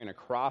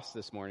cross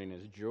this morning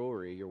as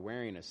jewelry, you're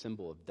wearing a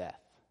symbol of death.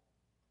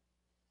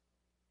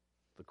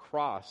 The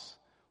cross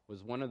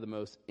was one of the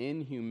most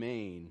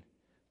inhumane,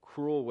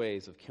 cruel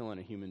ways of killing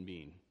a human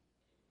being.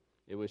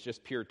 It was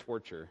just pure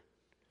torture.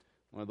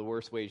 One of the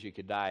worst ways you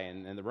could die.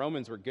 And the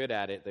Romans were good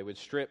at it. They would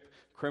strip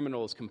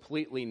criminals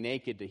completely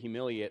naked to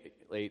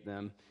humiliate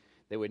them.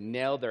 They would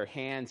nail their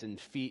hands and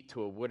feet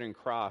to a wooden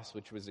cross,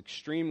 which was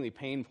extremely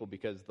painful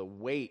because the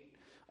weight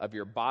of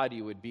your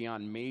body would be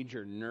on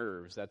major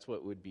nerves. That's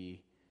what would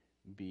be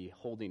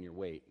holding your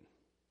weight.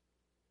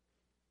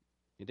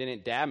 It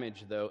didn't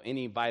damage, though,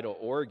 any vital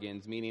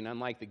organs, meaning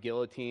unlike the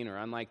guillotine or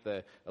unlike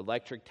the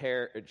electric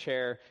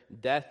chair,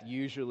 death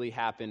usually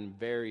happened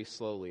very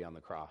slowly on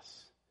the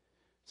cross,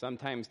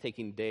 sometimes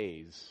taking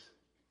days.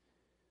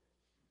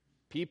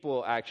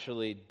 People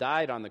actually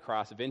died on the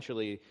cross.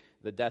 Eventually,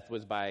 the death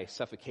was by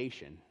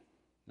suffocation,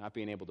 not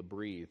being able to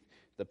breathe.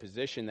 The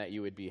position that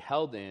you would be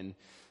held in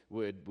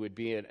would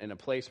be in a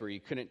place where you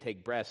couldn't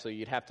take breath, so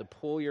you'd have to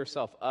pull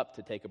yourself up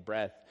to take a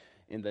breath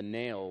in the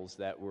nails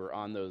that were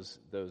on those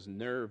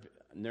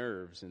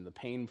nerves, and the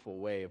painful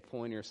way of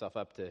pulling yourself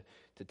up to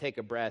take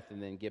a breath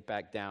and then get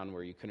back down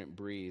where you couldn't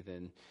breathe.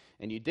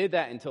 And you did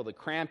that until the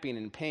cramping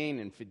and pain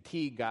and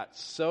fatigue got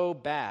so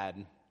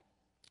bad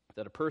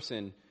that a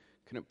person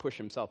couldn't push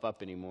himself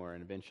up anymore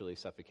and eventually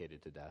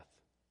suffocated to death.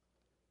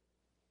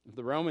 If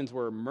the Romans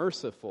were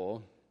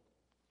merciful,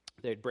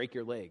 they'd break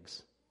your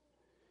legs.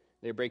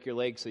 They'd break your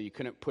legs so you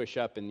couldn't push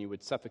up and you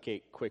would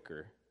suffocate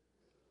quicker.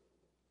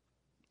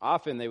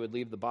 Often they would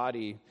leave the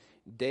body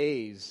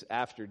days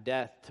after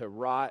death to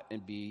rot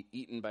and be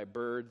eaten by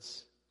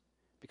birds,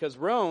 because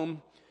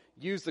Rome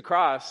used the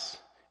cross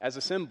as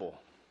a symbol.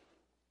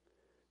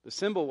 The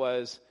symbol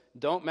was,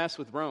 don't mess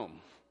with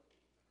Rome.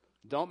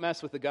 Don't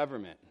mess with the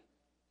government.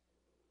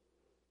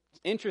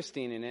 It's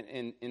interesting,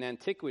 in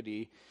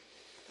antiquity,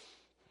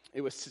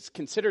 it was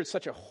considered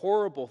such a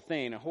horrible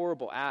thing, a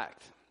horrible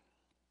act,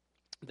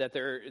 that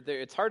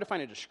it's hard to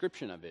find a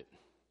description of it.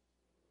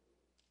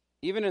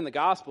 Even in the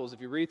Gospels,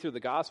 if you read through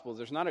the Gospels,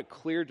 there's not a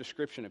clear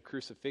description of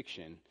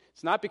crucifixion.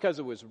 It's not because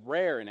it was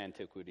rare in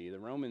antiquity. The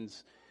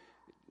Romans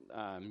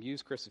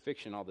used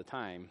crucifixion all the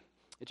time.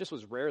 It just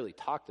was rarely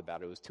talked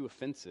about. It was too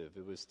offensive.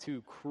 It was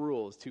too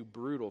cruel. It was too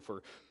brutal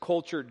for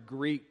cultured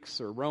Greeks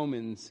or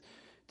Romans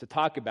to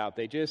talk about.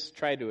 They just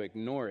tried to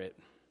ignore it.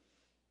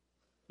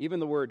 Even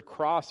the word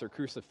cross or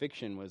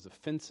crucifixion was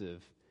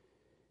offensive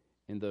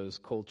in those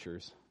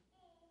cultures.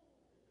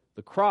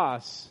 The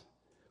cross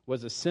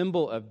was a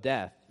symbol of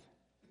death.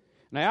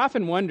 And I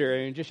often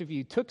wonder, just if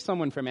you took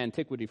someone from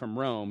antiquity, from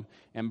Rome,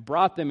 and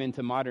brought them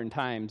into modern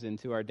times,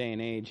 into our day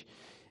and age,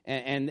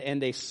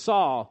 and they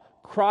saw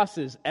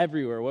crosses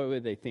everywhere, what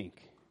would they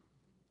think?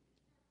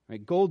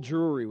 Right? Gold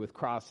jewelry with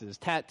crosses,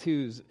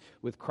 tattoos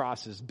with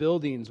crosses,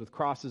 buildings with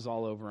crosses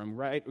all over them,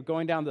 right? We're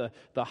going down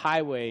the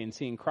highway and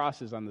seeing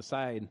crosses on the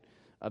side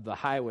of the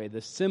highway,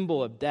 the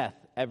symbol of death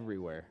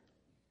everywhere.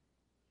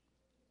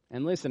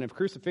 And listen, if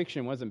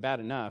crucifixion wasn't bad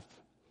enough,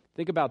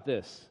 think about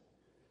this.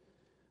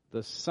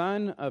 The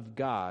Son of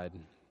God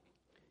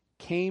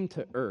came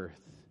to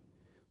earth,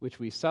 which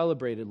we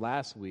celebrated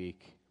last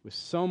week with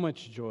so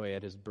much joy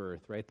at his birth,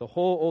 right? The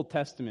whole Old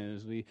Testament,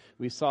 as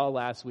we saw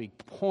last week,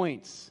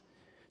 points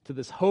to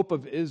this hope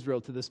of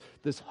Israel, to this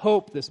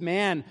hope,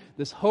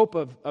 this hope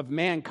of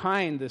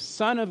mankind, the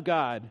Son of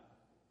God.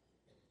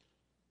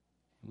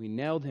 We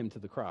nailed him to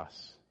the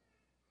cross.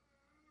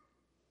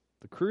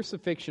 The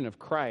crucifixion of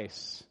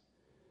Christ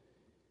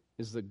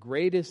is the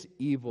greatest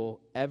evil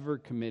ever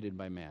committed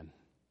by man.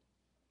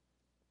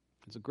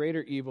 It's a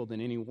greater evil than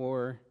any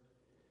war.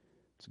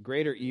 It's a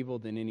greater evil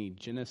than any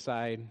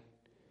genocide.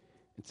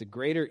 It's a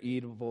greater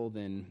evil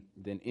than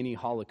any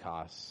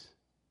Holocaust.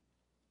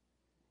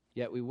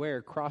 Yet we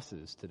wear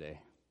crosses today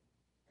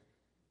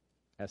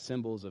as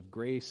symbols of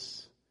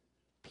grace,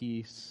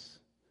 peace,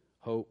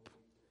 hope,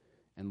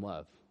 and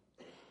love.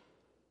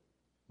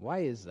 Why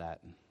is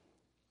that?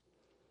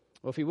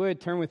 Well, if you would,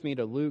 turn with me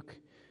to Luke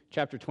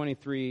chapter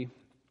 23,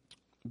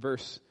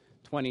 verse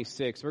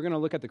 26. We're going to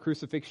look at the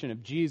crucifixion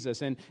of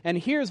Jesus. And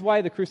here's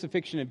why the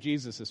crucifixion of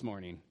Jesus this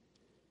morning.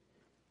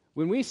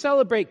 When we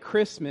celebrate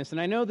Christmas,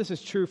 and I know this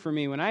is true for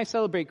me, when I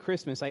celebrate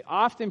Christmas, I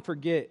often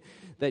forget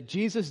that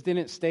Jesus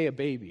didn't stay a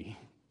baby.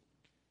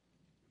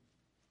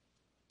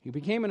 He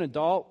became an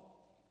adult,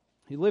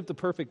 he lived a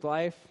perfect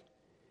life,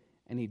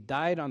 and he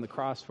died on the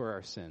cross for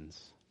our sins.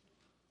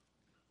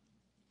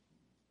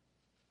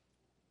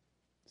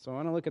 So I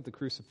want to look at the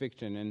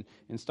crucifixion,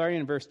 and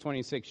starting in verse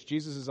 26,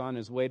 Jesus is on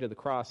his way to the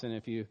cross, and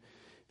if you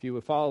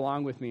would follow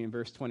along with me in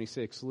verse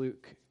 26,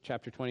 Luke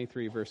chapter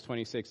 23, verse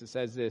 26, it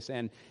says this,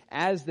 and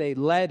as they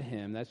led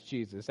him, that's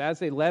Jesus, as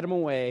they led him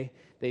away,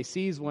 they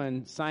seized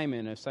one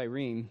Simon of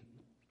Cyrene,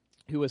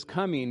 who was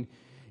coming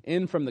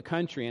in from the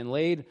country, and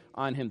laid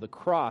on him the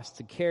cross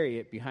to carry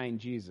it behind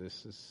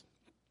Jesus. It's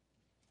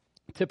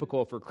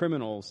typical for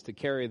criminals to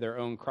carry their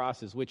own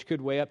crosses, which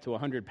could weigh up to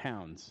 100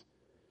 pounds.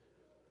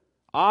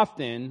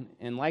 Often,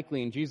 and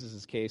likely in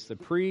Jesus' case, the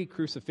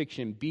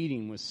pre-crucifixion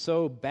beating was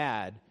so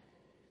bad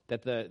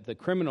that the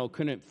criminal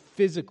couldn't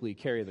physically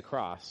carry the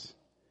cross.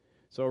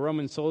 So a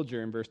Roman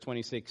soldier in verse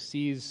 26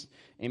 seized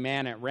a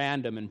man at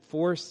random and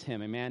forced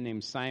him, a man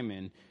named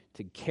Simon,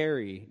 to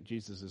carry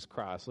Jesus'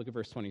 cross. Look at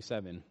verse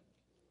 27.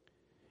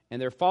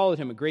 And there followed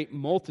him a great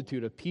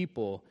multitude of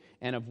people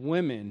and of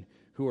women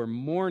who were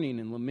mourning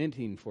and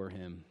lamenting for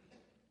him.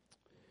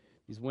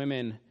 These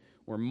women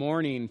were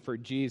mourning for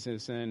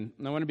Jesus. And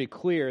I want to be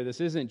clear, this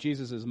isn't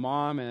Jesus'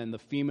 mom and the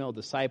female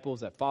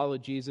disciples that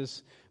followed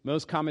Jesus.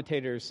 Most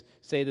commentators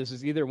say this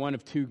is either one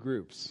of two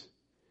groups.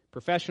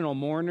 Professional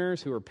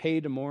mourners who were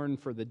paid to mourn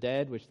for the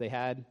dead, which they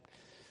had,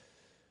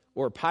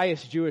 or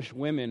pious Jewish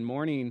women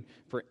mourning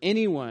for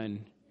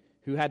anyone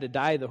who had to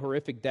die the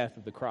horrific death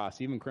of the cross,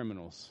 even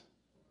criminals.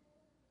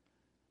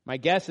 My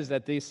guess is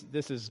that this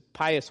is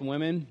pious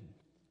women.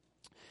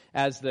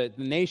 As the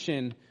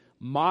nation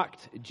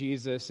mocked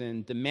Jesus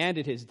and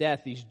demanded his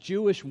death, these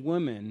Jewish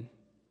women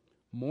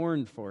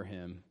mourned for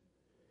him,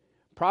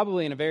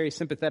 probably in a very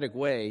sympathetic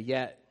way,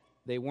 yet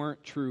they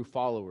weren't true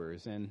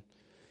followers. And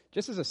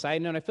just as a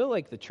side note, I feel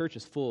like the church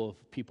is full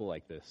of people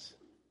like this.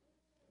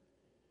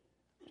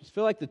 I just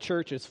feel like the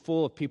church is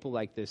full of people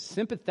like this,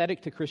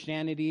 sympathetic to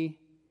Christianity,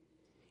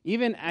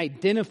 even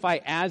identify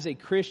as a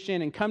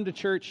Christian and come to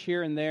church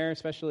here and there,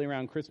 especially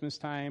around Christmas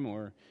time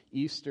or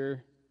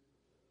Easter,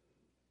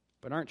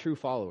 but aren't true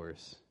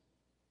followers.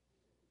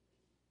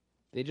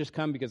 They just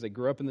come because they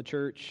grew up in the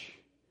church,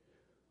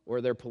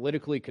 or they're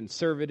politically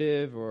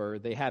conservative, or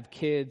they have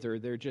kids, or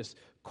they're just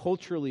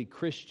culturally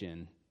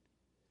Christian.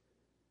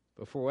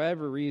 But for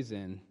whatever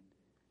reason,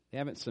 they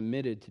haven't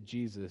submitted to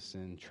Jesus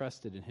and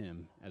trusted in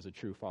him as a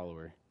true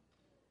follower.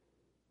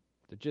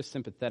 They're just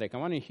sympathetic. I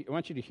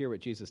want you to hear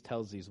what Jesus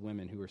tells these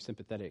women who are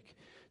sympathetic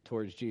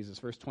towards Jesus.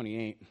 Verse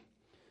 28.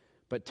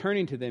 But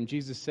turning to them,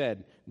 Jesus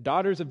said,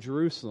 "Daughters of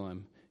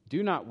Jerusalem,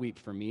 do not weep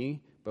for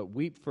me, but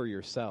weep for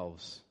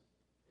yourselves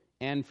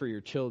and for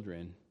your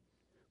children.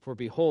 For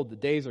behold, the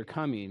days are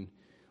coming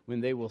when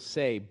they will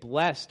say,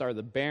 blessed are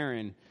the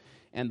barren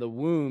and the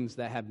wombs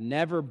that have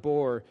never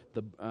bore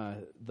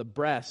the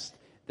breast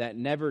that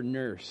never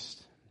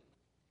nursed.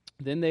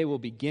 Then they will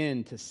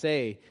begin to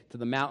say to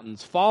the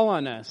mountains, fall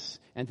on us,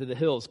 and to the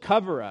hills,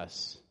 cover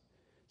us."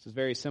 This is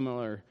very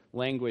similar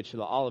language to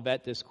the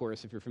Olivet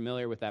Discourse, if you're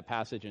familiar with that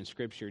passage in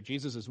Scripture.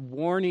 Jesus is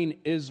warning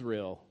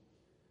Israel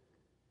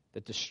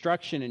that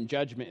destruction and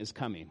judgment is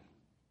coming.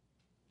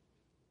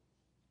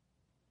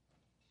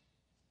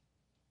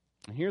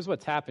 And here's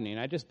what's happening.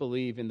 I just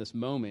believe in this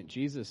moment,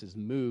 Jesus is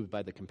moved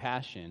by the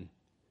compassion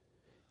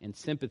and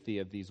sympathy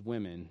of these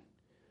women.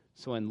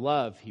 So in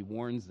love, he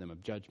warns them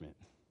of judgment.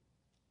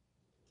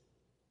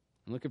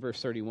 And look at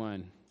verse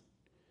 31.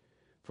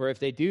 For if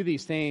they do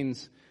these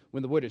things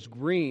when the wood is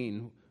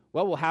green,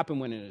 what will happen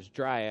when it is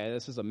dry?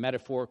 This is a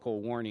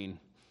metaphorical warning.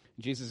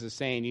 Jesus is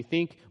saying, you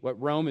think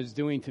what Rome is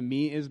doing to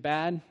me is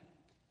bad?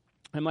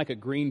 I'm like a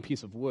green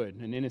piece of wood,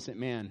 an innocent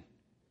man.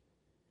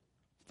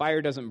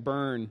 Fire doesn't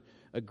burn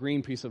a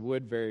green piece of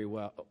wood very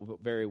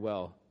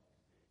well.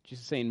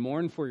 Jesus is saying,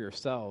 mourn for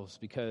yourselves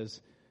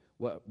because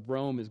what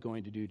Rome is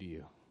going to do to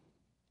you.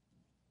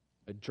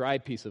 A dry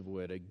piece of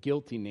wood, a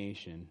guilty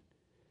nation.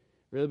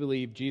 I really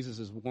believe Jesus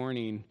is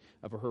warning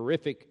of a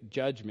horrific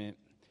judgment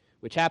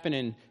which happened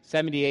in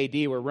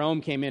 70 AD where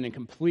Rome came in and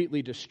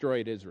completely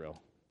destroyed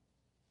Israel.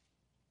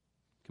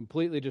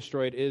 Completely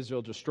destroyed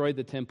Israel, destroyed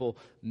the temple,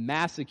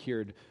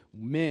 massacred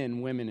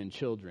men, women, and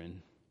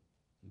children.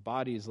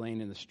 Bodies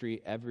laying in the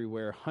street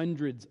everywhere,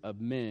 hundreds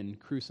of men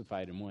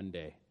crucified in one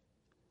day.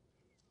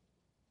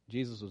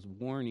 Jesus was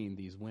warning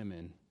these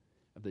women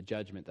of the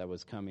judgment that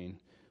was coming.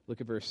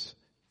 Look at verse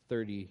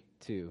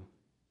 32.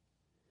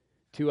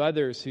 Two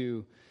others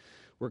who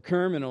were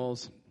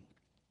criminals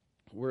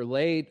were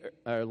led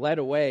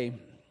away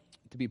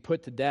to be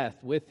put to death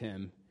with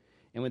him.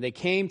 And when they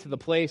came to the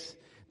place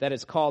that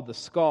is called the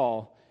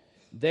Skull,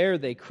 there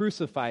they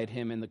crucified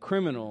him and the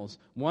criminals,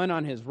 one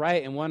on his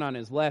right and one on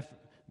his left.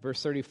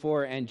 Verse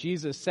 34, and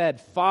Jesus said,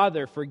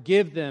 Father,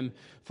 forgive them,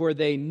 for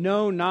they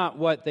know not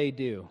what they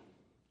do.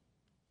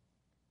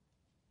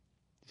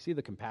 You see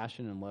the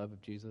compassion and love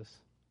of Jesus?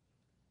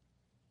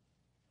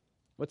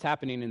 What's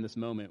happening in this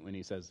moment when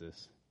he says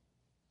this?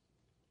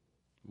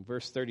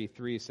 Verse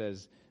 33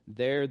 says,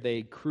 there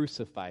they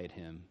crucified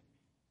him.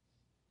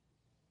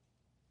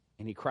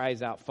 And he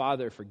cries out,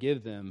 Father,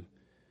 forgive them,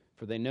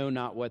 for they know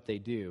not what they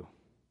do.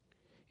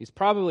 He's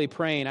probably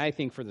praying, I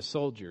think, for the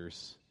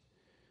soldiers.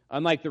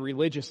 Unlike the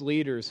religious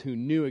leaders who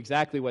knew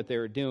exactly what they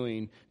were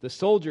doing, the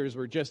soldiers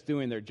were just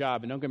doing their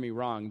job. And don't get me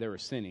wrong, they were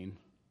sinning.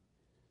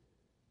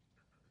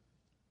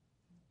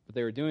 But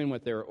they were doing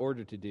what they were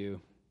ordered to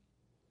do.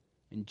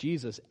 And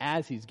Jesus,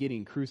 as he's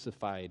getting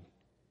crucified,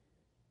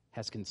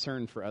 has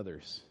concern for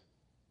others.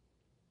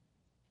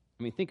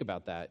 I mean, think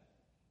about that.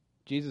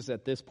 Jesus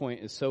at this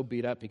point is so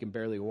beat up he can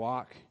barely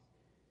walk.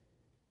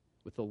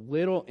 With the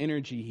little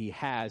energy he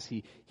has,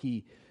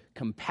 he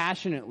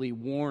compassionately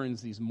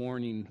warns these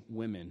mourning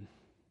women.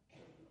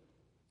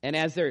 And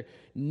as they're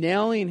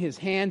nailing his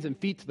hands and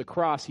feet to the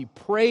cross, he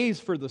prays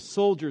for the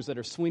soldiers that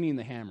are swinging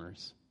the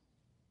hammers.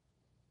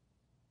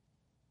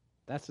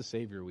 That's the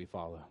Savior we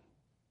follow.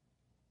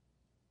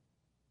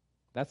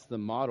 That's the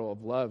model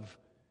of love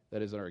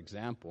that is our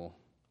example.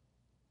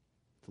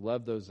 To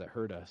love those that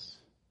hurt us.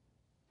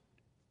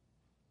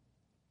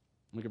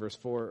 Look at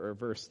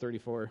verse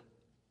 34.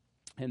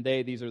 And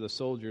they, these are the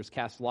soldiers,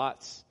 cast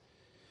lots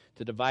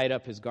to divide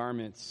up his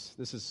garments.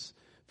 This is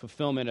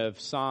fulfillment of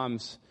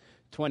Psalms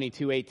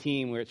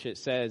 22:18, which it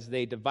says,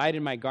 they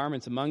divided my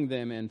garments among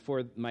them, and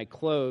for my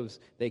clothes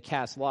they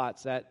cast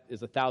lots. That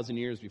is 1,000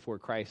 years before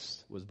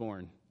Christ was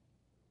born.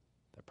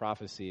 That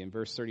prophecy. In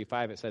verse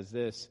 35 it says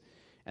this,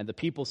 and the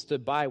people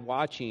stood by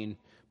watching,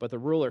 but the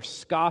ruler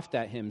scoffed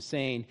at him,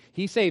 saying,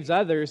 he saves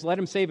others, let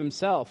him save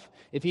himself.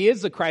 If he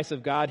is the Christ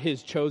of God,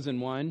 his chosen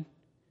one.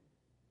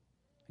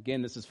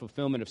 Again, this is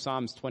fulfillment of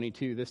Psalms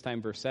 22, this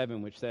time verse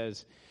 7, which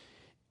says,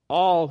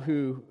 all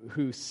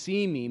who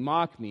see me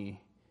mock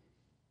me.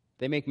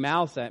 They make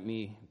mouths at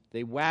me.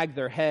 They wag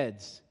their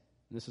heads.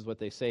 And this is what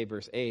they say,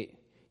 verse 8.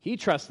 He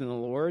trusts in the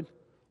Lord.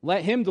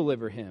 Let him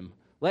deliver him.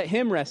 Let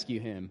him rescue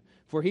him,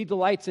 for he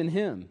delights in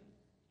him.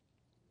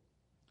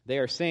 They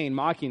are saying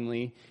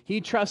mockingly,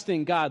 he trusts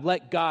in God.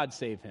 Let God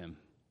save him.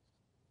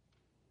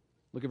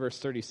 Look at verse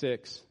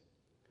 36.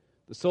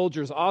 The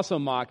soldiers also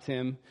mocked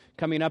him,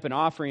 coming up and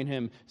offering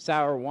him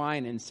sour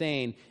wine and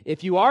saying,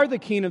 if you are the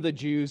king of the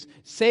Jews,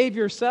 save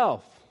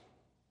yourself.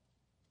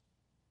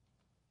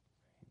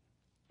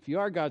 If you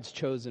are God's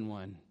chosen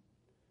one,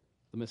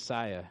 the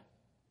Messiah,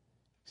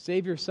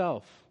 save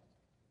yourself.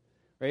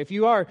 Right? If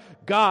you are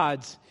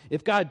God's,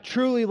 if God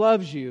truly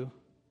loves you,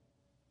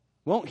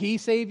 won't he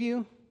save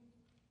you?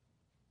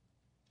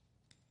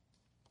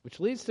 Which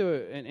leads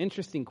to an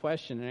interesting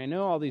question. And I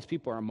know all these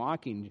people are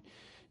mocking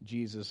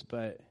Jesus,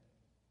 but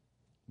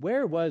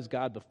where was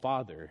God the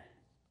Father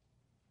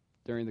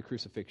during the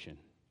crucifixion?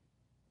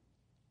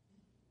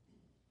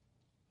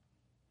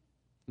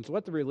 And so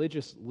what the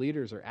religious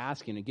leaders are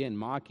asking, again,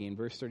 mocking,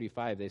 verse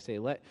 35, they say,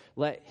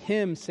 let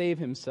him save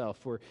himself,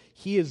 for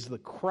he is the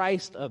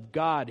Christ of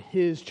God,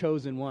 his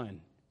chosen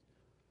one.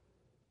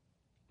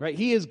 Right?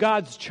 He is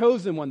God's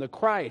chosen one, the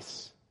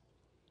Christ.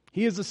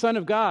 He is the Son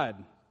of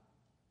God.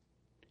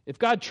 If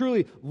God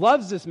truly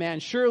loves this man,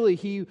 surely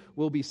he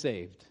will be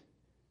saved.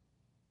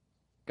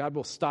 God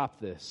will stop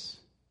this.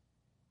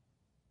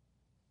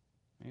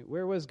 Right?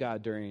 Where was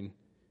God during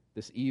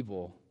this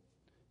evil,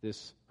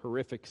 this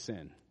horrific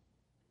sin?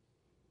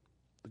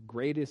 The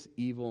greatest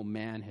evil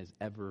man has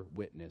ever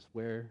witnessed.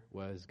 Where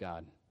was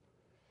God?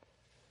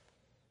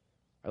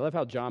 I love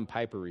how John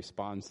Piper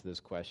responds to this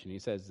question. He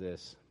says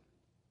this,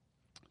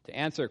 to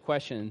answer a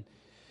question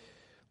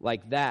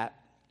like that,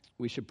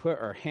 we should put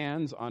our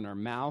hands on our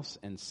mouths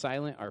and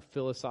silence our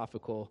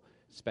philosophical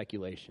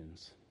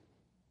speculations.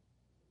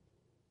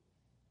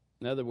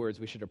 In other words,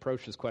 we should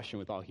approach this question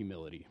with all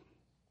humility.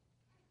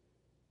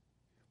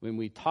 When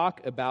we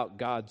talk about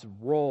God's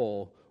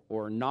role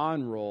or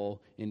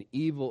non-role in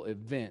evil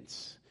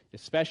events,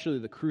 especially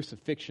the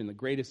crucifixion, the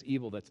greatest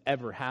evil that's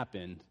ever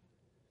happened,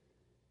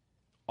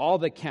 all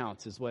that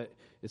counts is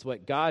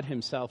what God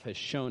himself has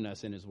shown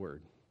us in his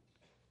word.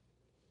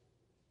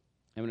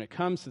 And when it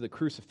comes to the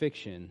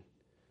crucifixion,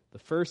 the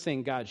first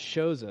thing God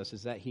shows us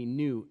is that he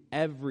knew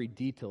every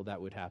detail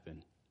that would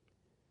happen.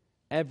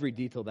 Every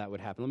detail that would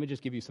happen. Let me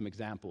just give you some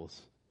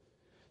examples.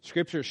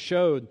 Scripture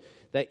showed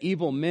that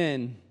evil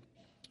men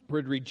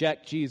would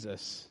reject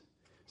Jesus.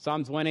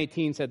 Psalms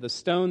 118 said, the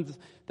stone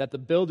that the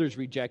builders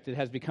rejected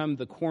has become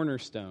the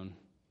cornerstone.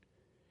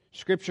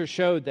 Scripture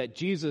showed that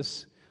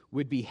Jesus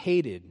would be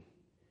hated.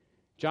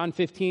 John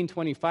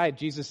 15:25,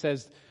 Jesus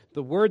says,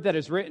 the word that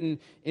is written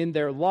in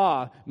their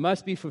law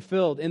must be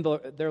fulfilled.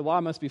 Their law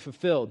must be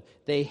fulfilled.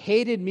 They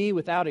hated me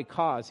without a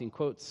cause. He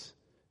quotes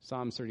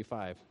Psalm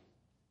 35.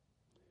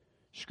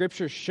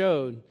 Scripture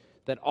showed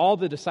that all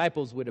the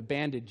disciples would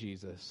abandon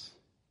Jesus.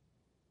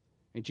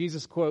 And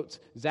Jesus quotes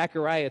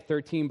Zechariah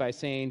 13 by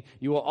saying,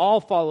 you will all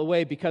fall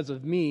away because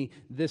of me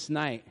this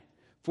night.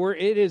 For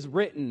it is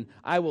written,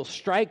 I will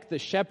strike the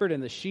shepherd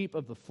and the sheep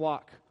of the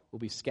flock will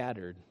be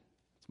scattered.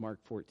 It's Mark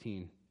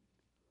 14.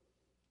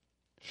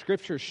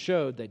 Scripture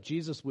showed that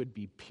Jesus would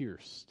be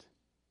pierced.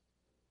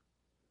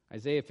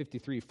 Isaiah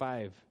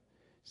 53:5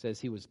 says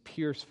he was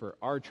pierced for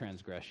our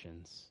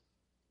transgressions.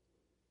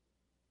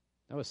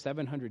 That was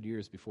 700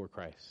 years before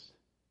Christ.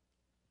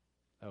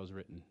 That was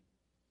written.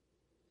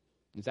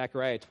 In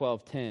Zechariah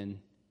 12:10,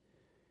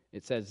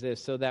 it says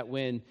this, so that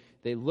when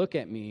they look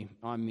at me,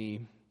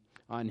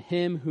 on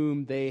him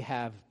whom they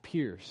have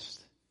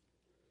pierced,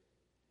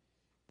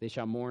 they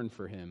shall mourn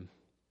for him.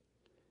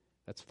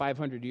 That's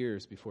 500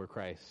 years before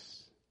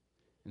Christ.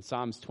 In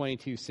Psalms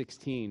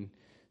 22:16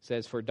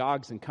 says, for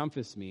dogs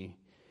encompass me,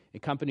 a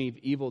company of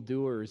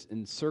evildoers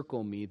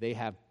encircle me. They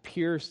have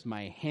pierced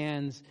my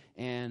hands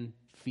and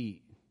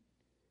feet.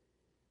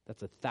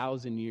 That's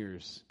 1,000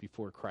 years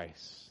before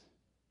Christ.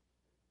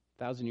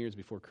 1,000 years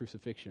before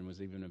crucifixion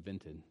was even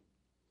invented.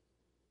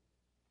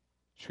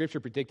 Scripture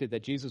predicted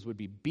that Jesus would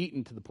be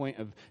beaten to the point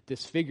of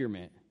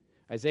disfigurement.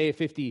 Isaiah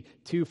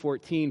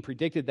 52:14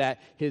 predicted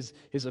that his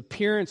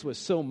appearance was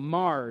so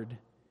marred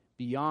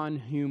beyond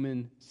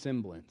human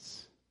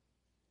semblance.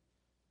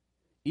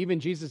 Even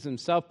Jesus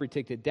himself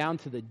predicted down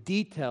to the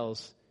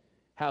details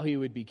how he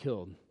would be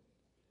killed.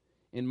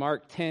 In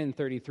Mark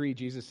 10:33,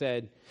 Jesus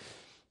said,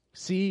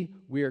 "See,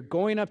 we are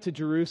going up to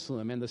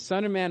Jerusalem, and the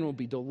Son of Man will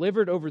be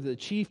delivered over to the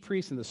chief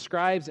priests and the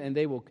scribes, and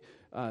they will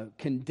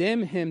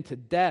condemn him to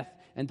death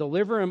and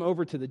deliver him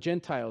over to the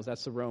Gentiles,"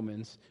 that's the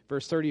Romans.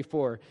 Verse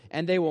 34,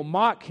 "and they will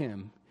mock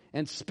him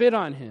and spit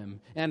on him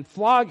and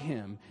flog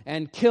him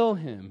and kill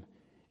him.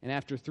 And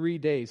after 3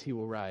 days he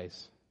will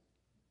rise."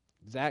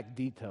 Exact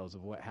details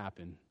of what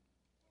happened.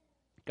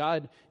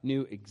 God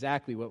knew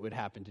exactly what would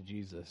happen to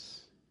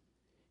Jesus.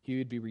 He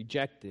would be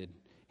rejected,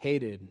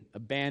 hated,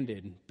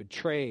 abandoned,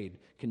 betrayed,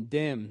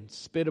 condemned,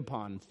 spit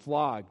upon,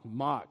 flogged,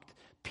 mocked,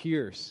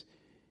 pierced,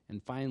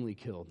 and finally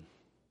killed.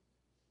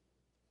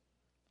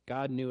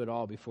 God knew it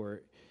all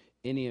before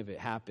any of it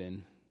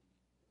happened.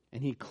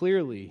 And he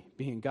clearly,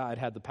 being God,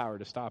 had the power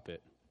to stop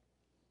it.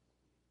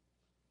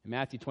 In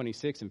Matthew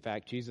 26, in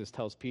fact, Jesus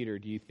tells Peter,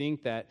 "Do you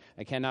think that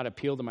I cannot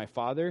appeal to my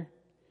Father,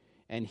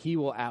 and he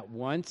will at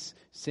once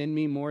send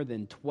me more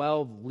than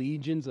 12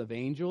 legions of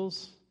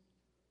angels?"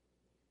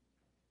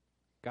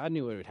 God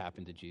knew what would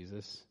happen to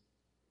Jesus.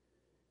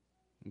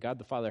 And God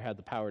the Father had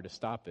the power to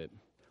stop it.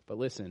 But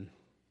listen,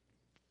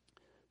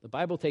 the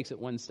Bible takes it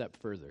one step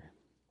further.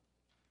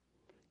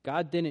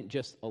 God didn't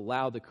just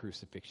allow the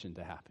crucifixion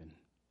to happen.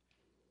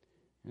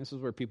 And this is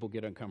where people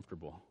get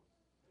uncomfortable.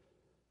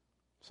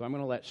 So I'm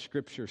going to let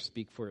Scripture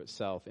speak for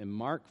itself. In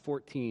Mark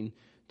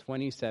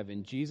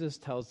 14:27, Jesus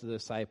tells the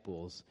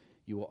disciples,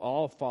 "You will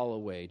all fall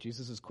away."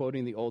 Jesus is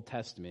quoting the Old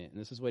Testament, and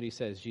this is what he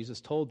says.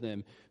 Jesus told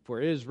them,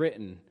 "For it is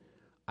written,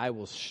 I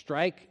will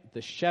strike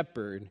the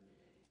shepherd,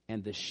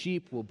 and the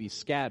sheep will be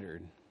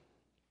scattered."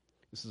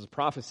 This is a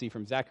prophecy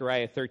from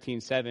Zechariah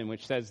 13:7,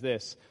 which says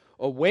this,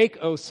 "Awake,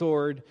 O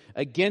sword,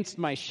 against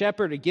my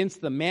shepherd,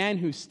 against the man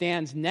who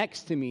stands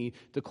next to me,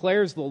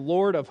 declares the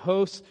Lord of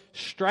hosts.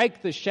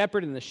 Strike the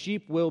shepherd, and the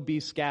sheep will be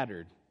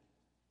scattered."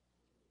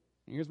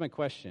 And here's my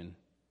question.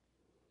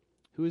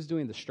 Who is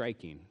doing the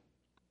striking?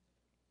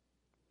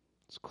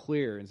 It's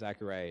clear in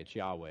Zechariah, it's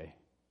Yahweh.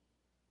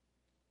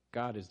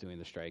 God is doing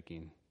the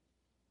striking.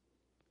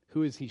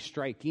 Who is he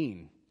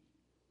striking?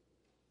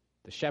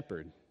 The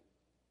shepherd.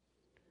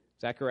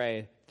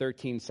 Zechariah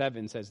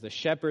 13:7 says, "The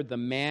shepherd, the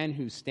man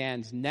who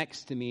stands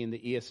next to me," in the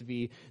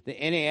ESV. The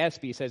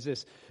NASB says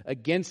this,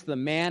 "against the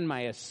man,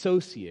 my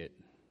associate."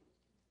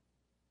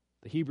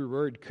 The Hebrew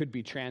word could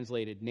be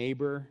translated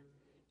neighbor,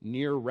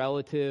 near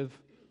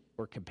relative,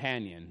 or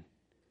companion.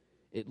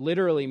 It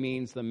literally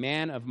means the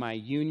man of my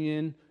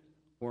union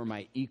or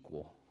my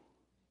equal.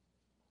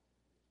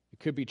 It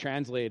could be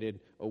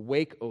translated,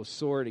 "Awake, O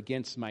sword,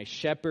 against my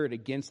shepherd,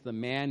 against the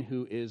man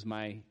who is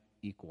my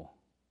equal."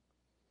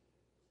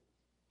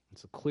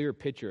 It's a clear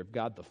picture of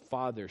God the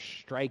Father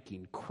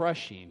striking,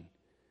 crushing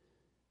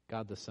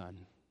God the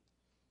Son,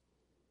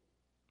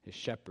 his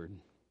shepherd,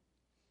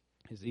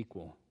 his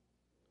equal.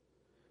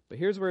 But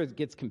here's where it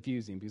gets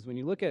confusing, because when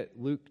you look at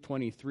Luke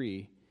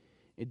 23,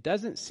 it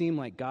doesn't seem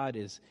like God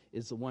is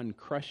the one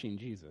crushing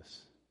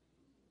Jesus.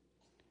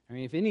 I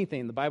mean, if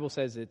anything, the Bible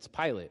says it's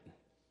Pilate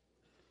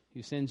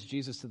who sends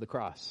Jesus to the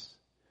cross.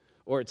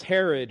 Or it's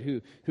Herod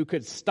who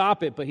could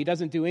stop it, but he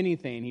doesn't do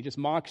anything. He just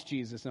mocks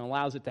Jesus and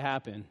allows it to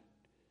happen.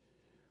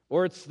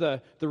 Or it's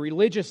the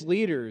religious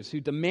leaders who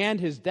demand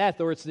his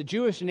death. Or it's the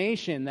Jewish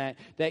nation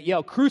that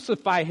yell,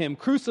 "Crucify him,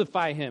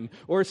 crucify him."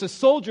 Or it's the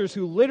soldiers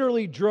who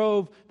literally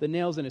drove the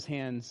nails in his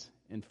hands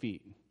and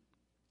feet.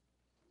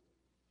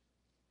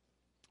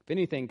 If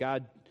anything,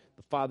 God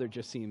the Father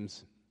just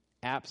seems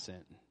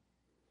absent,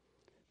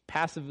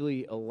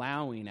 passively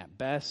allowing at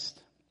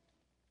best.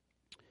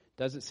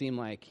 Doesn't seem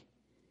like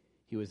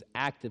he was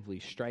actively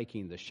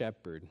striking the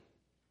shepherd.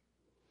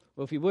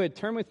 Well, if you would,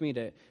 turn with me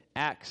to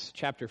Acts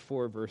chapter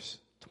 4, verse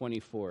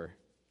 24.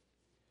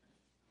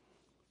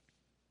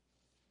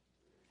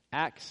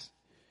 Acts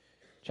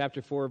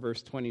chapter 4,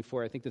 verse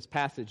 24. I think this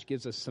passage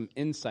gives us some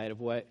insight of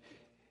what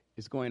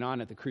is going on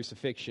at the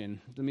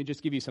crucifixion. Let me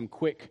just give you some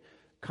quick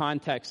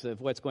context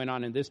of what's going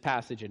on in this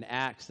passage in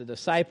Acts. The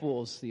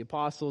disciples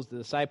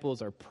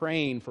are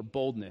praying for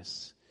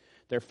boldness.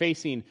 They're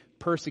facing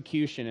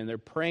persecution, and they're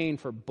praying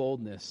for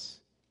boldness.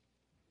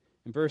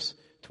 In verse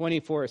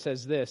 24, it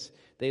says this,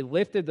 "They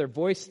lifted their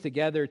voice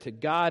together to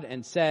God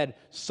and said,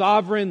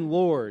 'Sovereign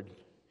Lord.'"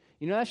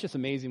 You know, that's just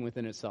amazing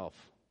within itself.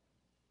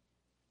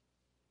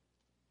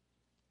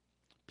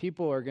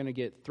 People are going to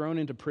get thrown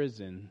into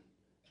prison,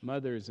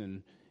 mothers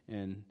and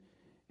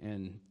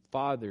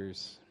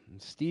fathers.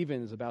 And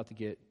Stephen is about to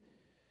get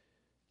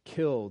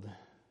killed,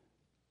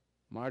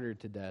 martyred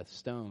to death,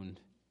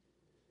 stoned.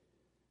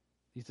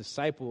 These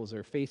disciples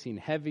are facing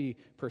heavy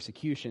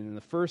persecution, and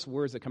the first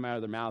words that come out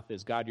of their mouth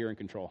is, "God, you're in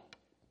control.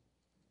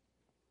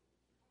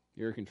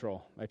 You're in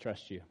control. I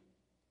trust you.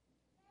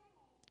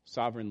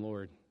 Sovereign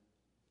Lord,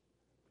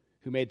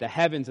 who made the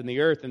heavens and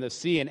the earth and the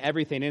sea and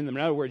everything in them."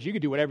 In other words, you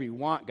can do whatever you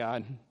want,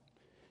 God.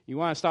 You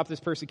want to stop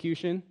this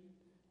persecution?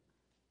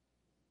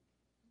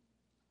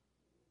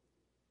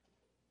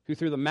 Who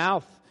through the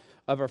mouth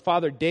of our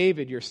father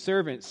David, your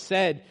servant,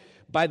 said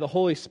by the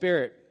Holy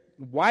Spirit,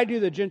 "Why do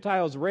the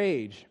Gentiles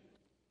rage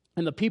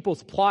And the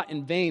peoples plot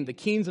in vain. The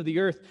kings of the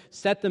earth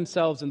set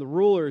themselves, and the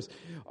rulers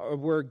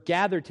were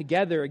gathered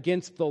together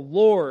against the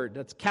Lord.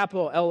 That's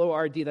capital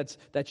Lord.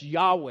 That's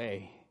Yahweh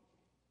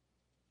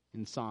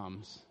in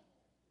Psalms.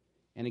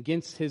 And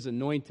against his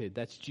anointed,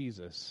 that's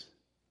Jesus.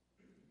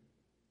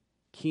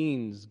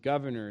 Kings,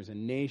 governors,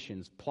 and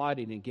nations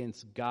plotting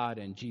against God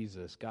and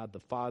Jesus, God the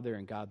Father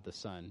and God the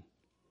Son.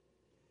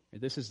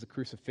 And this is the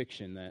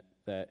crucifixion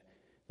that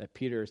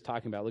Peter is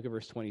talking about. Look at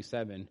verse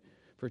 27.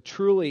 For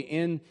truly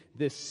in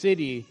this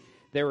city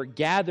they were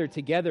gathered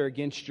together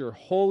against your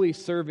holy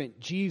servant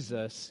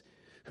Jesus,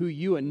 who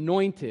you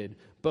anointed,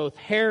 both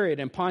Herod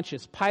and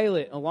Pontius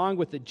Pilate, along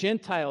with the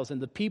Gentiles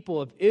and the people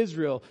of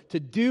Israel, to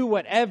do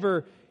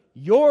whatever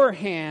your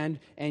hand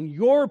and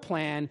your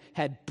plan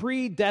had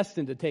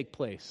predestined to take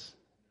place.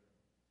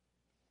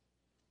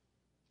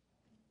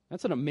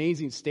 That's an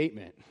amazing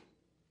statement.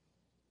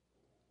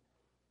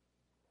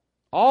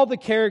 All the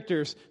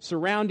characters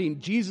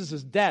surrounding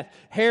Jesus' death,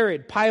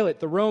 Herod,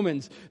 Pilate, the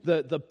Romans,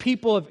 the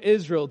people of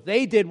Israel,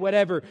 they did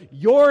whatever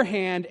your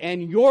hand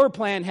and your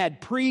plan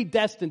had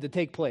predestined to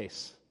take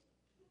place.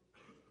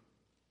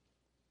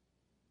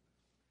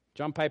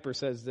 John Piper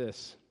says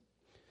this: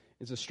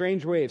 it's a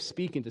strange way of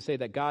speaking to say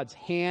that God's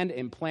hand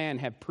and plan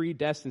have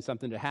predestined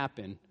something to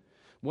happen.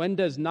 One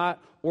does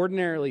not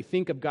ordinarily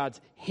think of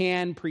God's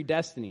hand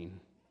predestining.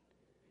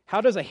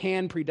 How does a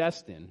hand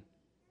predestine?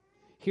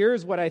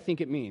 Here's what I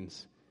think it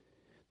means.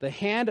 The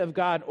hand of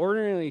God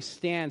ordinarily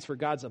stands for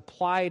God's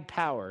applied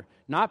power,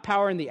 not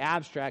power in the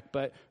abstract,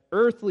 but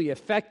earthly,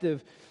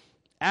 effective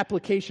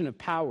application of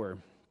power.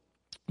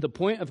 The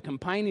point of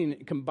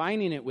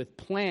combining it with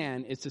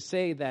plan is to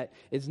say that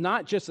it's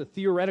not just a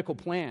theoretical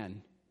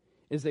plan.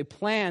 It's a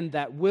plan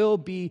that will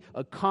be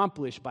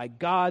accomplished by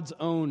God's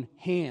own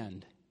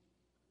hand.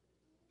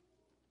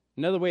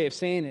 Another way of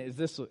saying it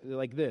is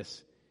like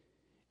this.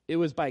 It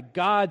was by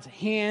God's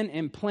hand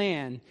and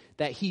plan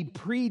that he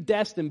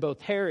predestined both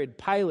Herod,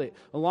 Pilate,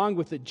 along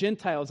with the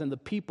Gentiles and the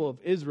people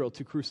of Israel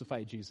to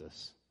crucify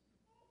Jesus.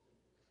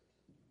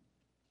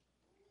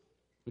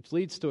 Which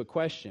leads to a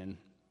question.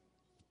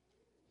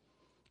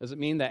 Does it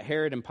mean that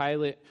Herod and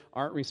Pilate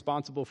aren't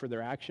responsible for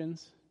their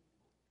actions?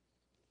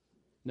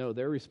 No,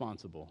 they're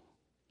responsible.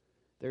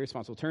 They're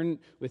responsible. Turn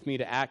with me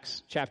to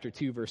Acts chapter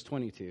 2, verse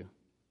 22.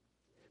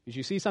 Because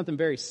you see something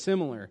very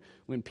similar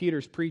when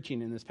Peter's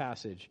preaching in this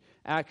passage.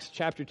 Acts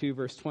chapter 2,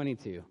 verse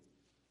 22.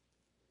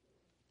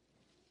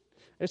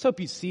 I just hope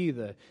you see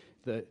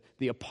the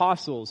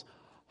apostles'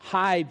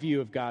 high view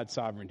of God's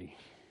sovereignty.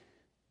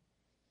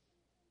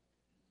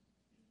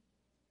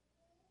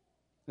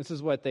 This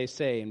is what they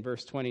say in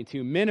verse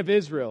 22. Men of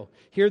Israel,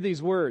 hear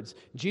these words.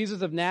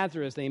 Jesus of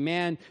Nazareth, a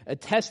man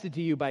attested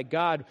to you by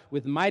God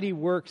with mighty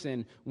works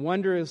and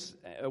wonders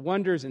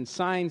and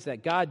signs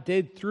that God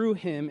did through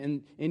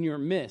him in your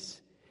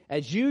midst.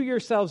 As you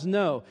yourselves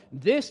know,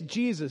 this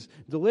Jesus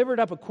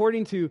delivered up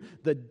according to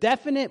the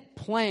definite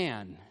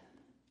plan.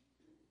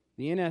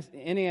 The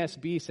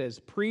NASB says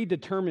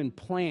predetermined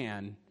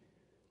plan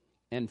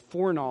and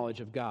foreknowledge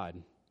of God.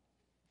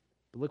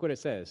 But look what it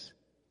says.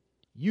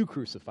 You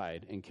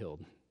crucified and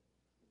killed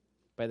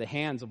by the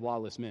hands of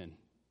lawless men.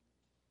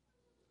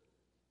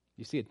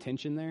 You see a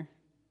tension there?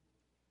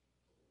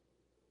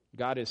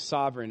 God is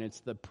sovereign.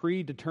 It's the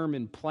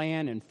predetermined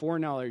plan and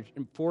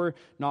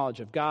foreknowledge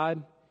of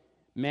God.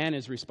 Man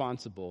is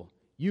responsible.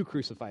 You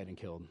crucified and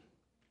killed.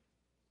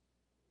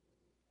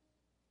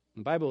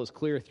 The Bible is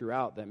clear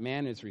throughout that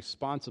man is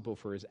responsible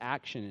for his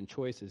action and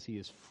choices. He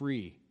is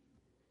free.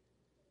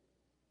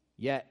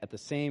 Yet, at the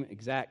same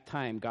exact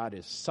time, God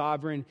is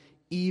sovereign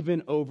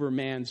even over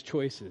man's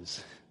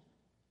choices.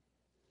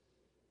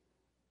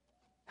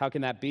 How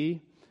can that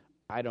be?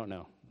 I don't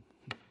know.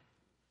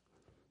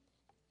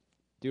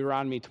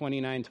 Deuteronomy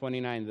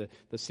 29:29,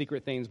 the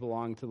secret things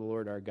belong to the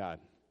Lord our God.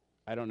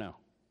 I don't know.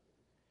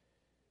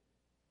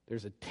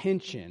 There's a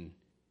tension,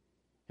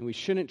 and we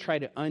shouldn't try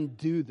to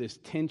undo this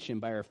tension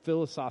by our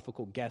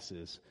philosophical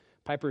guesses.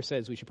 Piper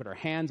says we should put our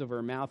hands over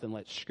our mouth and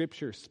let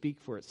Scripture speak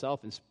for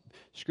itself, and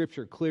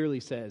Scripture clearly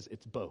says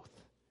it's both.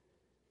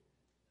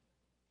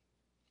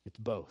 It's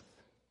both.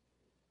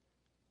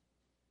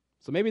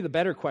 So maybe the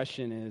better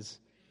question is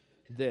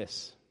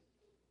this.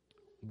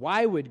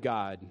 Why would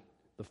God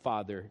the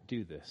Father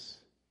do this?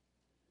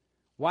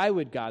 Why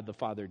would God the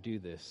Father do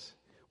this?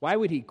 Why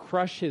would he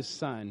crush his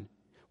Son?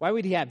 Why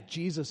would he have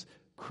Jesus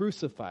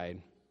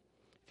crucified?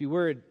 If you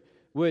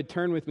would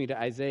turn with me to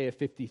Isaiah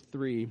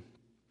 53,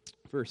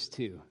 verse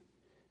 2.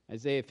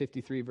 Isaiah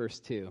 53, verse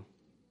 2.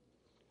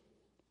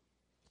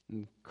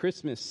 In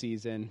Christmas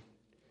season,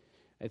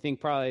 I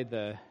think probably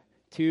the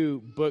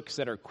two books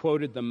that are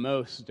quoted the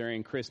most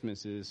during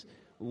Christmas is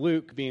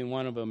Luke being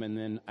one of them, and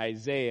then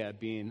Isaiah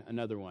being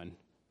another one.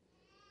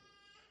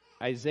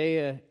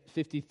 Isaiah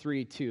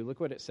 53:2. Look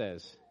what it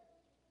says.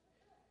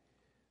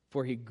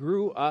 For he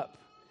grew up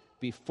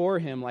before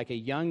him like a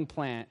young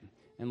plant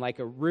and like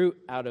a root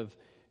out of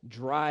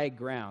dry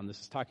ground. This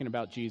is talking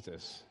about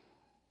Jesus.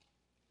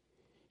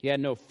 He had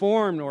no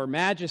form nor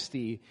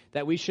majesty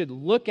that we should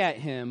look at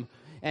him,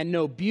 and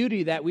no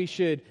beauty that we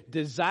should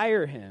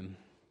desire him.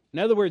 In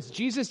other words,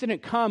 Jesus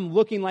didn't come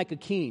looking like a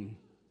king.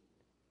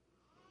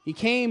 He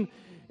came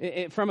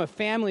from a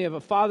family of a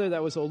father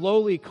that was a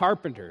lowly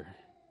carpenter,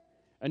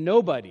 a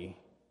nobody,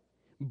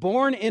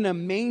 born in a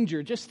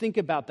manger. Just think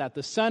about that.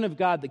 The Son of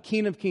God, the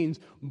King of Kings,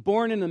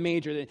 born in a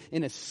manger,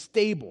 in a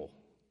stable,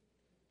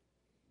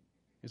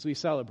 as we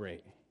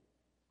celebrate,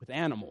 with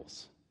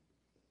animals.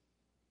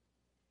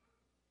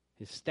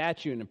 His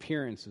stature and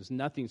appearance was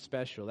nothing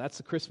special. That's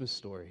the Christmas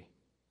story.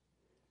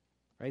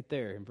 Right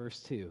there in verse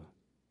 2.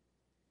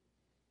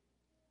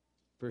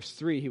 Verse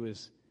 3, he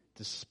was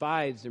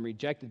despised and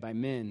rejected by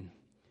men,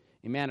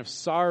 a man of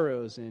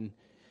sorrows and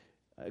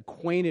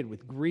acquainted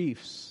with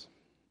grief.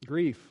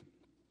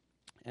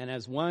 And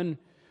as one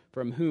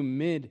from whom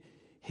men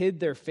hid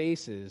their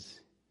faces,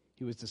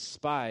 he was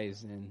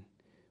despised, and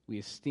we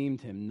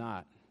esteemed him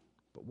not.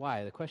 But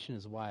why? The question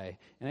is why.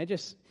 And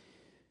this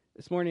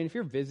morning, if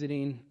you're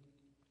visiting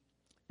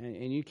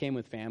and you came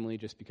with family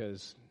just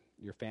because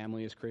your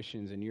family is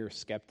Christians and you're a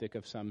skeptic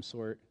of some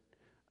sort,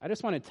 I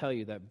just want to tell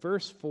you that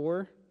verse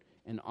 4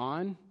 and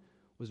on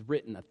was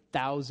written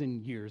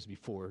 1,000 years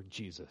before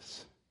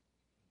Jesus.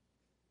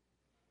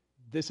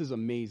 This is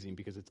amazing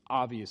because it's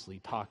obviously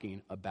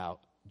talking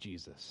about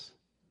Jesus.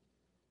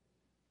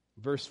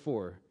 Verse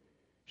 4,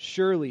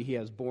 surely he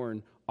has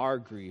borne our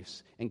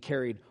griefs and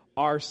carried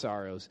our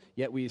sorrows,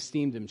 yet we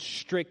esteemed him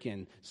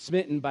stricken,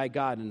 smitten by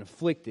God, and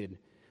afflicted.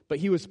 But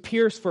he was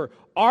pierced for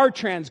our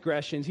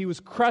transgressions. He was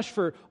crushed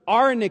for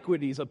our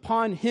iniquities.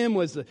 Upon him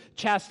was the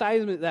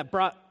chastisement that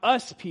brought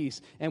us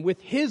peace, and with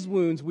his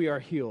wounds we are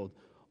healed.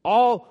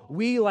 All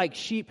we like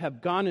sheep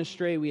have gone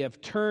astray. We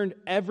have turned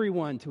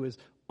everyone to his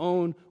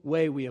own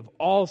way. We have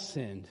all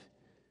sinned.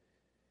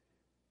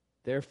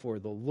 Therefore,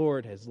 the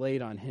Lord has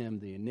laid on him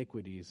the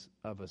iniquities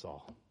of us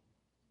all.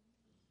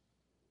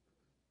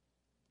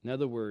 In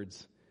other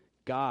words,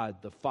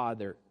 God the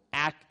Father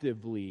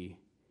actively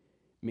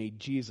made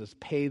Jesus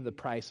pay the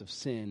price of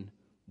sin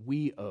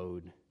we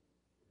owed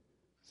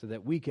so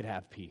that we could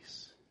have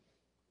peace,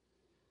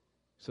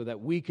 so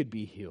that we could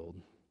be healed,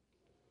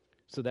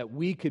 so that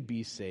we could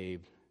be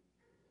saved,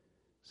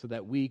 so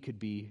that we could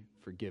be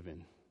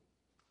forgiven.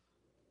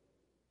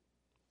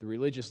 The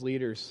religious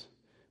leaders,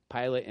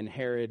 Pilate and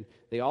Herod,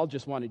 they all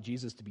just wanted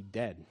Jesus to be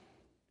dead.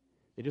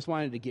 They just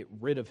wanted to get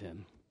rid of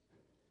him.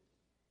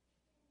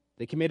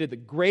 They committed the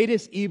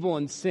greatest evil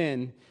and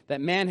sin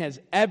that man has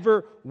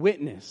ever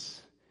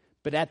witnessed.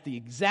 But at the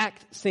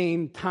exact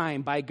same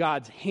time, by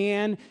God's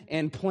hand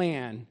and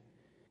plan,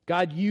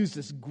 God used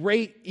this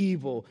great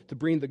evil to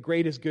bring the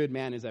greatest good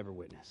man has ever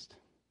witnessed.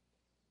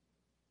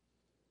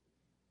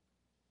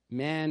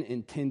 Man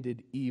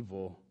intended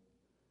evil,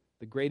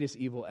 the greatest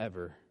evil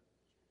ever.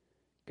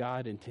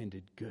 God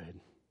intended good,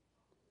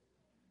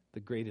 the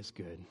greatest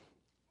good.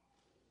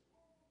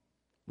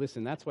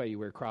 Listen, that's why you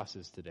wear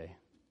crosses today.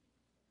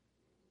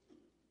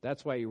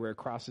 That's why you wear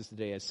crosses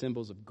today as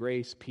symbols of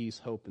grace, peace,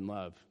 hope, and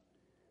love.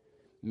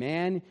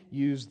 Man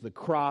used the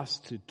cross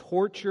to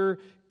torture,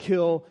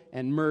 kill,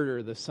 and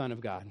murder the Son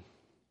of God.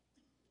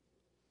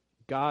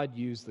 God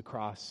used the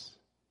cross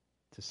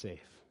to save.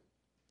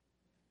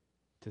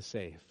 To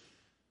save.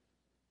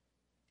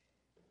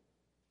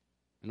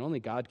 And only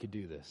God could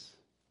do this.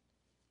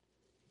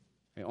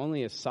 And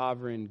only a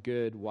sovereign,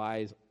 good,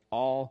 wise,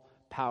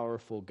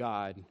 all-powerful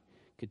God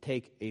could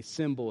take a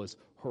symbol as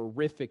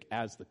horrific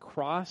as the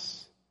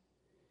cross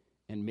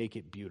and make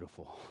it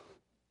beautiful.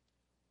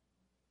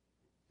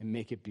 And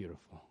make it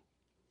beautiful.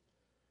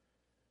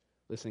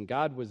 Listen,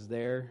 God was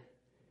there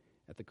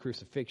at the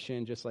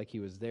crucifixion, just like he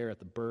was there at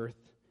the birth,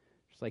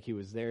 just like he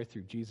was there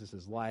through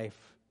Jesus' life,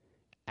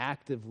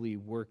 actively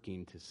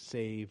working to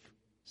save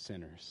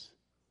sinners.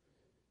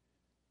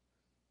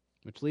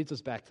 Which leads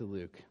us back to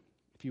Luke.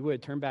 If you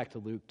would, turn back to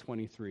Luke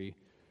 23,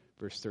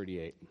 verse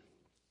 38.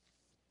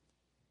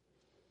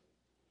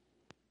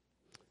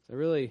 I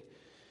really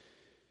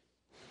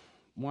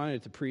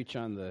wanted to preach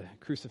on the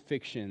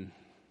crucifixion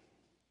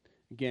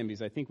again,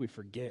 because I think we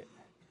forget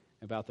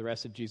about the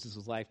rest of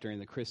Jesus' life during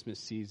the Christmas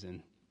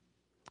season.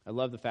 I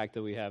love the fact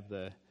that we have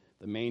the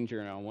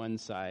manger on one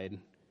side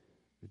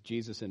with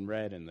Jesus in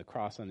red and the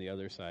cross on the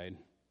other side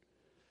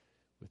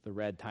with the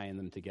red tying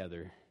them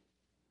together.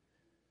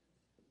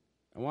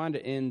 I wanted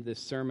to end this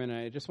sermon,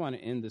 I just want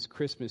to end this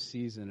Christmas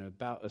season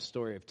about a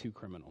story of two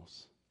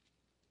criminals.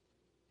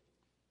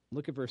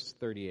 Look at verse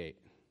 38.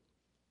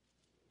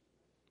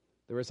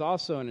 There was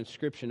also an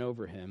inscription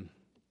over him,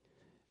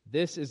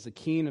 "This is the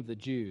King of the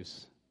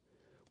Jews."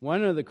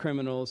 One of the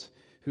criminals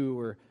who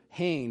were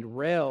hanged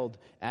railed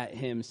at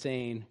him,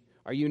 saying,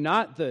 "Are you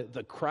not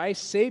the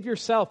Christ? Save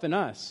yourself and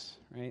us."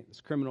 Right?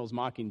 This criminal is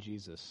mocking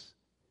Jesus.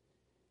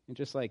 And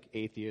just like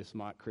atheists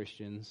mock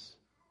Christians,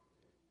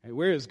 right?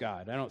 Where is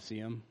God? I don't see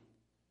him.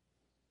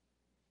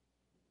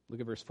 Look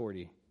at verse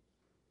 40.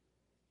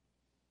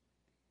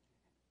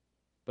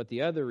 But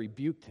the other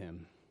rebuked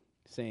him,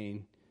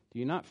 saying, "Do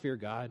you not fear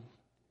God,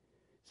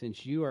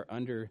 since you are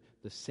under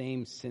the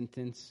same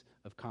sentence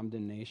of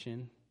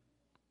condemnation?"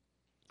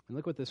 And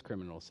look what this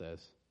criminal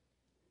says.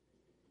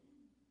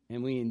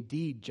 And we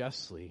indeed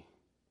justly,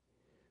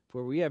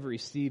 for we have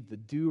received the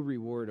due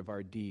reward of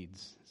our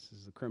deeds. This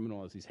is the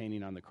criminal as he's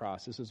hanging on the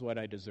cross. This is what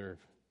I deserve.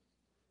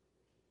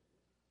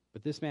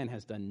 But this man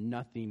has done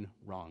nothing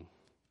wrong.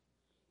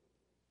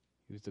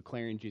 He was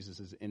declaring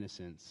Jesus'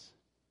 innocence.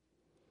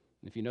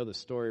 And if you know the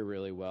story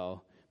really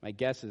well, my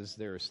guess is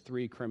there's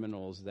 3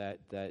 criminals that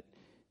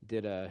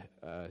did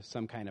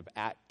some kind of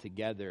act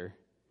together.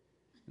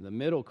 And the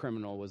middle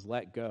criminal was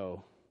let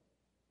go,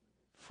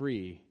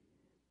 free,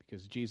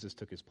 because Jesus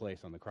took his place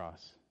on the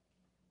cross.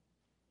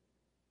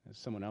 It's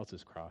someone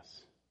else's cross.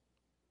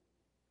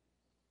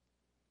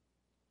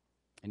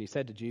 And he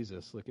said to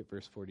Jesus, look at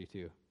verse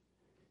 42,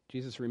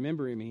 Jesus,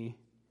 remember me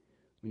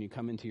when you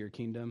come into your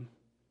kingdom.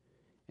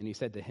 And he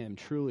said to him,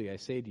 truly I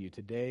say to you,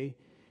 today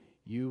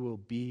you will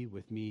be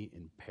with me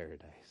in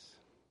paradise.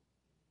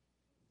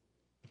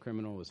 The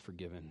criminal was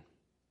forgiven.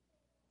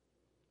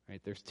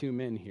 Right? There's 2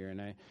 men here,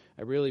 and I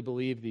really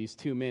believe these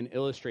 2 men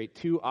illustrate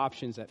 2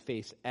 options that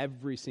face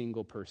every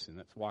single person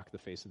that's walked the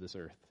face of this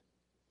earth.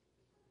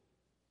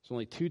 There's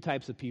only 2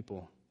 types of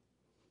people.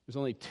 There's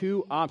only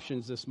 2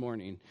 options this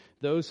morning.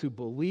 Those who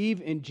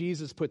believe in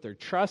Jesus, put their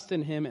trust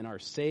in him, and are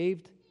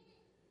saved,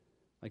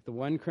 like the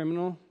one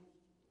criminal,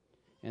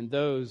 and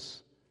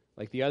those,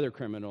 like the other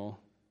criminal,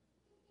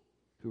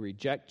 who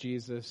reject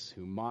Jesus,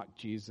 who mock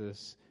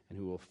Jesus, and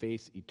who will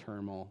face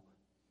eternal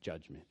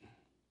judgment.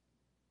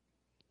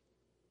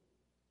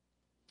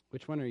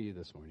 Which one are you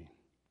this morning?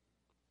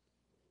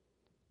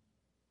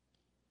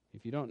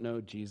 If you don't know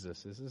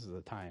Jesus, this is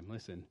the time.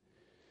 Listen,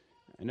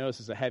 I know this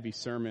is a heavy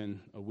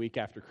sermon a week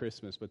after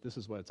Christmas, but this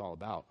is what it's all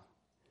about.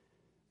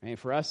 And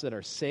for us that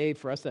are saved,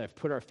 for us that have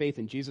put our faith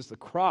in Jesus, the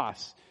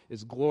cross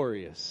is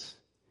glorious.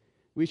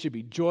 We should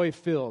be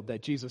joy-filled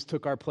that Jesus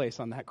took our place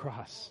on that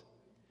cross.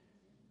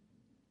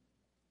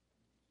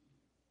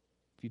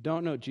 If you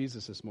don't know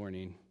Jesus this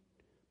morning,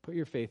 put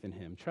your faith in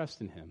him.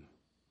 Trust in him.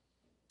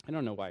 I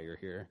don't know why you're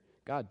here.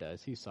 God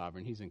does. He's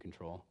sovereign. He's in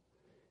control.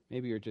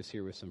 Maybe you're just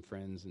here with some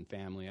friends and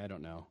family. I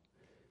don't know.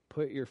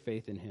 Put your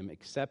faith in him.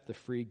 Accept the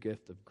free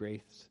gift of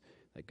grace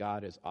that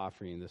God is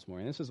offering this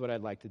morning. This is what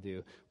I'd like to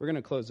do. We're going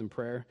to close in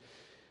prayer.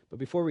 But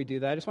before we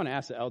do that, I just want to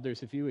ask the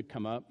elders if you would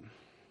come up.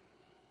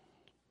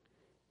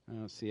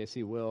 I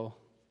see Will.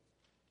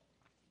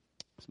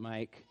 It's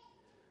Mike.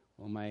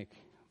 Well, Mike,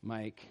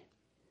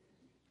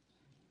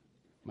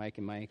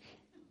 and Mike,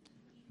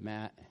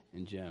 Matt,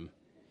 and Jim.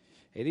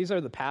 Hey, these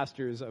are the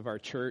pastors of our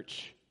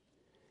church.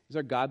 These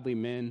are godly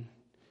men.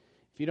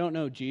 If you don't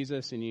know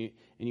Jesus and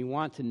you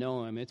want to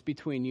know him, it's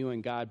between you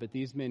and God, but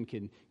these men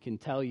can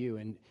tell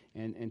you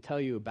and tell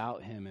you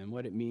about him and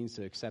what it means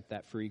to accept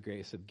that free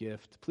grace of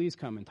gift. Please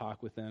come and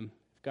talk with them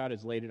if God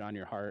has laid it on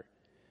your heart.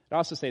 I'd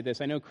also say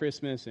this. I know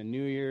Christmas and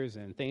New Year's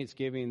and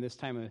Thanksgiving, this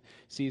time of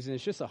season,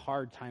 it's just a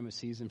hard time of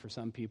season for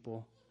some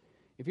people.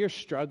 If you're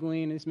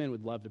struggling, these men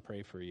would love to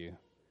pray for you.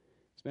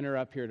 These men are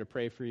up here to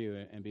pray for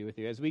you and be with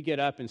you. As we get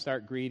up and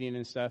start greeting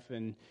and stuff,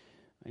 and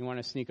you want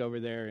to sneak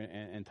over there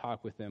and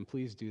talk with them,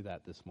 please do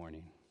that this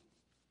morning.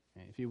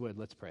 And if you would,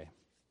 let's pray.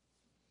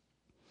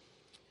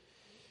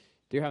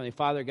 Dear Heavenly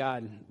Father,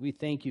 God, we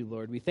thank you,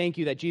 Lord. We thank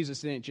you that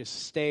Jesus didn't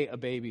just stay a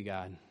baby,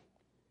 God.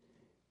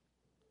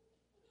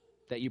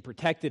 That you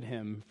protected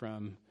him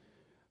from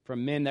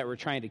men that were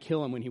trying to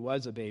kill him when he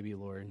was a baby,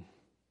 Lord.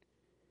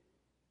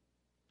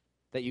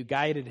 That you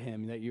guided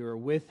him, that you were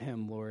with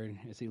him, Lord,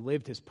 as he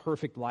lived his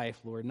perfect life,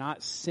 Lord,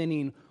 not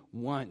sinning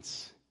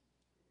once.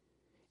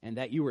 And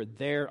that you were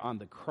there on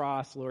the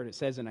cross, Lord. It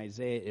says in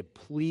Isaiah, it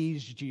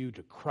pleased you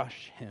to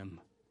crush him.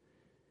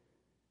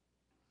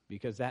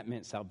 Because that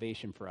meant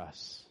salvation for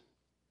us.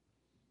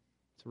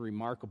 It's a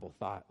remarkable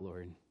thought,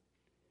 Lord.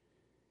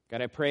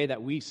 God, I pray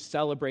that we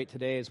celebrate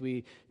today as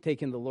we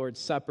take in the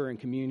Lord's Supper and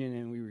communion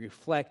and we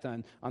reflect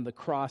on the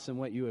cross and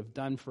what you have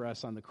done for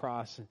us on the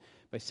cross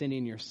by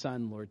sending your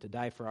Son, Lord, to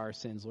die for our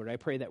sins. Lord, I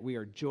pray that we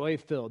are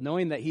joy-filled,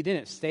 knowing that he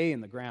didn't stay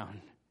in the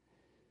ground,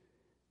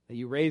 that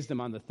you raised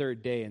him on the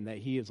 3rd day and that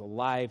he is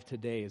alive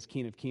today as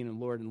King of Kings and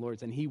Lord and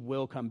Lords, and he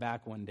will come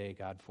back one day,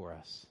 God, for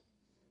us.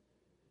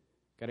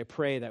 God, I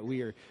pray that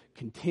we are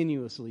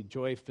continuously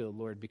joy-filled,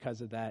 Lord, because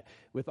of that.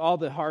 With all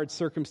the hard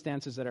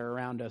circumstances that are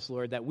around us,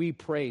 Lord, that we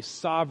pray,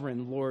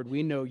 sovereign, Lord,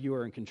 we know you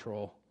are in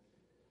control,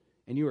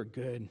 and you are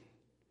good,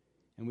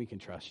 and we can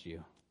trust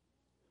you.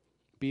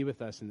 Be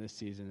with us in this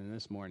season and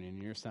this morning.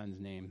 In your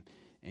Son's name,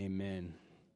 amen.